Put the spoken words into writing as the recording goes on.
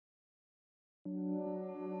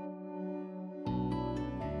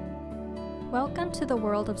Welcome to the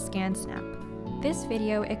world of ScanSnap. This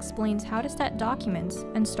video explains how to set documents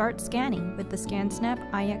and start scanning with the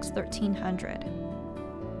ScanSnap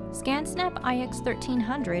iX1300. ScanSnap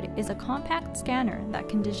iX1300 is a compact scanner that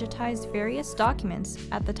can digitize various documents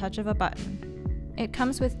at the touch of a button. It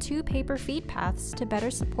comes with 2 paper feed paths to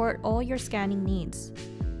better support all your scanning needs.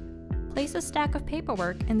 Place a stack of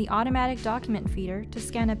paperwork in the automatic document feeder to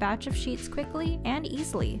scan a batch of sheets quickly and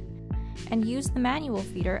easily, and use the manual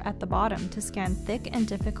feeder at the bottom to scan thick and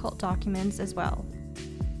difficult documents as well.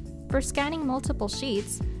 For scanning multiple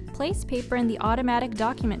sheets, place paper in the automatic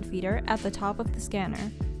document feeder at the top of the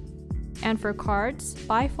scanner. And for cards,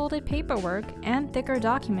 bifolded paperwork, and thicker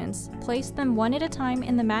documents, place them one at a time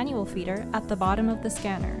in the manual feeder at the bottom of the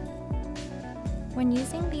scanner. When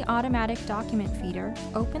using the automatic document feeder,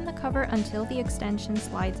 open the cover until the extension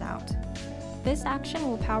slides out. This action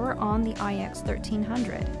will power on the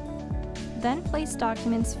iX1300. Then place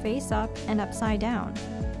documents face up and upside down,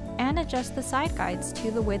 and adjust the side guides to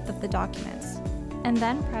the width of the documents, and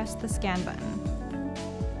then press the scan button.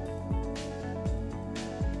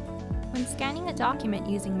 When scanning a document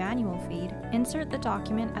using manual feed, insert the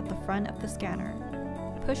document at the front of the scanner.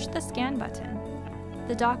 Push the scan button.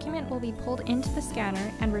 The document will be pulled into the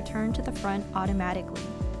scanner and returned to the front automatically.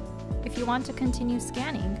 If you want to continue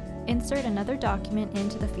scanning, insert another document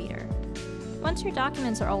into the feeder. Once your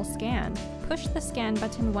documents are all scanned, push the scan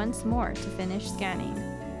button once more to finish scanning.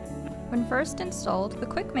 When first installed, the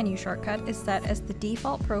quick menu shortcut is set as the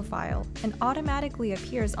default profile and automatically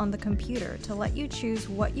appears on the computer to let you choose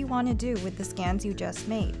what you want to do with the scans you just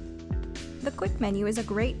made. The quick menu is a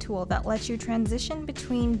great tool that lets you transition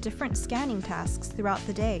between different scanning tasks throughout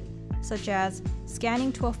the day, such as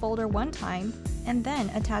scanning to a folder one time and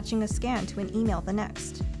then attaching a scan to an email the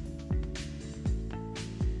next.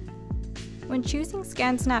 When choosing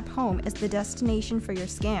ScanSnap Home as the destination for your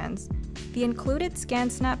scans, the included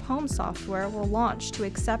ScanSnap Home software will launch to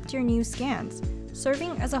accept your new scans,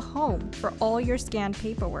 serving as a home for all your scanned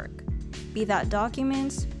paperwork, be that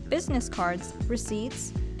documents, business cards,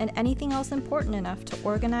 receipts, and anything else important enough to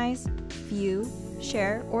organize, view,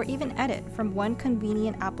 share, or even edit from one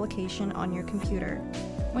convenient application on your computer.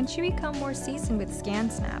 Once you become more seasoned with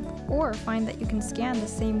ScanSnap, or find that you can scan the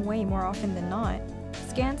same way more often than not,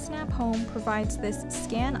 ScanSnap Home provides this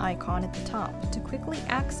scan icon at the top to quickly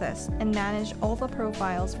access and manage all the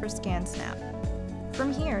profiles for ScanSnap.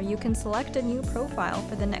 From here, you can select a new profile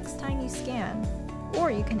for the next time you scan,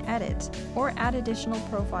 or you can edit or add additional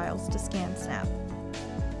profiles to ScanSnap.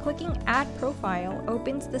 Clicking Add Profile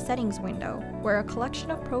opens the settings window, where a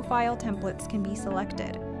collection of profile templates can be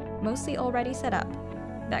selected, mostly already set up,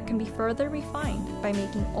 that can be further refined by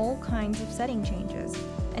making all kinds of setting changes,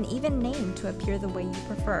 and even named to appear the way you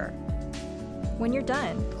prefer. When you're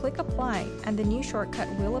done, click Apply and the new shortcut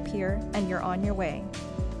will appear and you're on your way.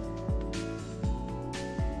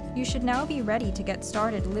 You should now be ready to get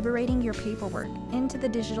started liberating your paperwork into the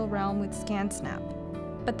digital realm with ScanSnap,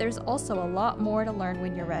 but there's also a lot more to learn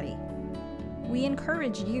when you're ready. We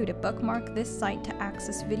encourage you to bookmark this site to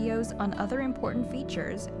access videos on other important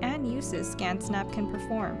features and uses ScanSnap can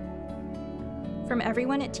perform. From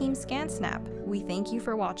everyone at Team ScanSnap, we thank you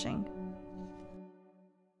for watching.